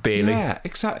UK, Beerley. Yeah,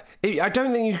 exactly. I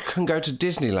don't think you can go to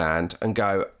Disneyland and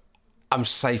go, I'm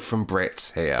safe from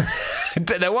Brits here.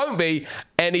 There won't be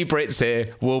any Brits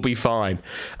here. We'll be fine.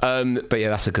 But yeah,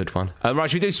 that's a good one. Right,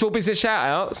 should we do small business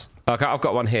shout-outs? Okay, I've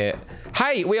got one here.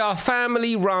 Hey, we are a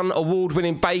family-run,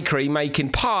 award-winning bakery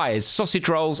making pies, sausage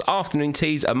rolls, afternoon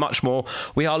teas and much more.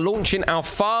 We are launching our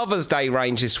Father's Day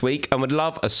range this week and would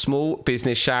love a small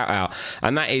business shout-out.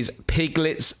 And that is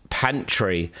Piglet's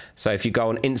Pantry. So if you go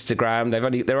on Instagram,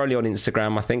 they're only on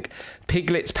Instagram, I think.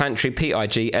 Piglet's Pantry,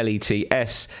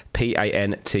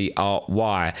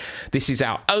 PIGLETS-PANTRY. This is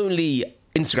our only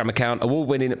Instagram account,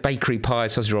 award-winning bakery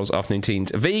pies, sausage rolls, afternoon teas.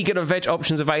 Vegan and veg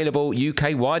options available,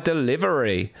 UK-wide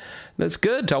delivery. That's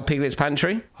good, old Piglet's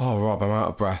Pantry. Oh, Rob, I'm out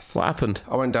of breath. What happened?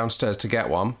 I went downstairs to get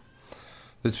one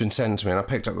that's been sent to me, and I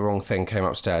picked up the wrong thing, came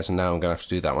upstairs, and now I'm going to have to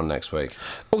do that one next week.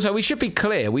 Also, we should be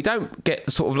clear, we don't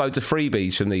get sort of loads of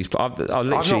freebies from these. I've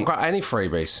not got any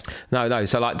freebies. No,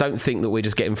 so like, don't think that we're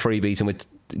just getting freebies and we're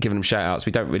giving them shout-outs.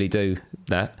 We don't really do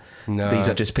that. No. These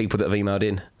are just people that have emailed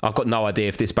in. I've got no idea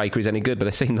if this bakery is any good, but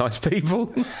they seem nice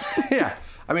people. Yeah.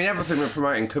 I mean, everything we're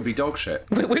promoting could be dog shit.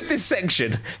 With this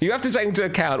section, you have to take into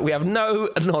account we have no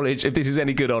knowledge if this is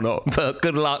any good or not. But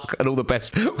good luck and all the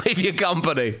best with your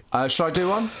company. Shall I do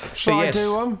one? Shall I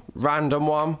do one? Random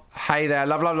one. Hey there,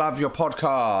 love your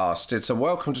podcast. It's a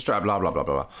welcome to Strap, blah, blah, blah,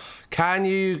 blah. Can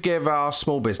you give our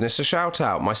small business a shout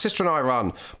out? My sister and I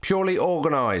run Purely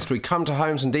Organised. We come to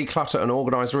homes and declutter and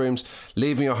organise rooms,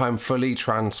 leaving your home fully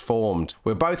transformed.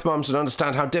 We're both mums and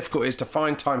understand how difficult it is to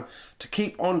find time to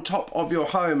keep on top of your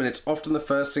home, and it's often the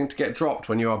first thing to get dropped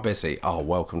when you are busy. Oh,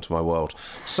 welcome to my world.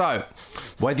 So,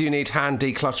 whether you need hand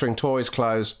decluttering toys,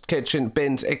 clothes, kitchen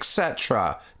bins,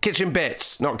 etc., kitchen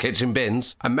bits, not kitchen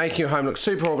bins, and making your home look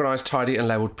super organised, tidy and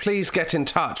levelled, please get in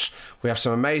touch. We have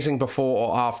some amazing before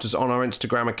or afters on our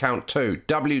Instagram account too,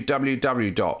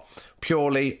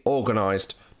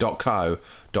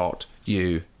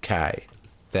 www.purelyorganised.co.uk.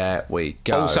 There we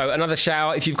go. Also, another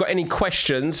shout out, if you've got any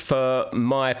questions for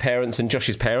my parents and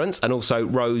Josh's parents, and also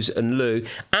Rose and Lou,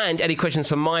 and any questions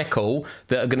for Michael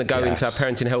that are going to go into our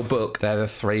Parenting Hell book. They're the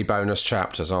 3 bonus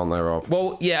chapters, aren't they, Rob?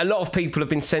 Well, yeah, a lot of people have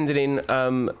been sending in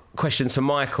questions for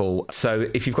Michael. So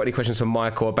if you've got any questions for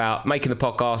Michael about making the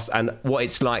podcast and what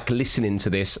it's like listening to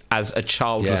this as a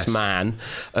childless man.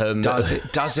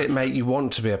 Does it make you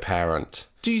want to be a parent?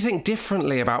 Do you think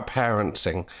differently about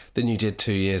parenting than you did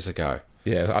 2 years ago?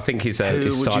 Yeah, I think his Who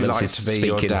would silence you like is to be, speaking.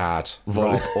 your dad,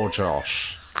 Rob or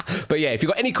Josh? But yeah, if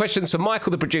you've got any questions for Michael,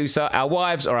 the producer, our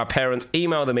wives or our parents,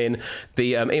 email them in.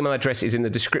 The email address is in the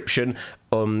description.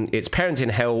 It's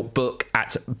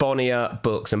parentinghellbook@Bonnier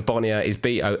Books, and Bonnier is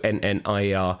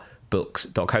BONNIER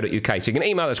books.co.uk. So you can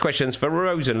email those questions for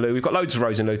Rose and Lou. We've got loads of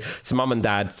Rose and Lou, some mum and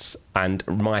dads, and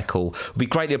Michael. Would be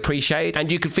greatly appreciated. And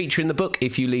you can feature in the book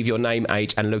if you leave your name,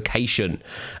 age, and location.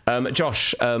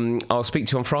 Josh, I'll speak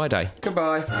to you on Friday.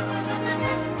 Goodbye.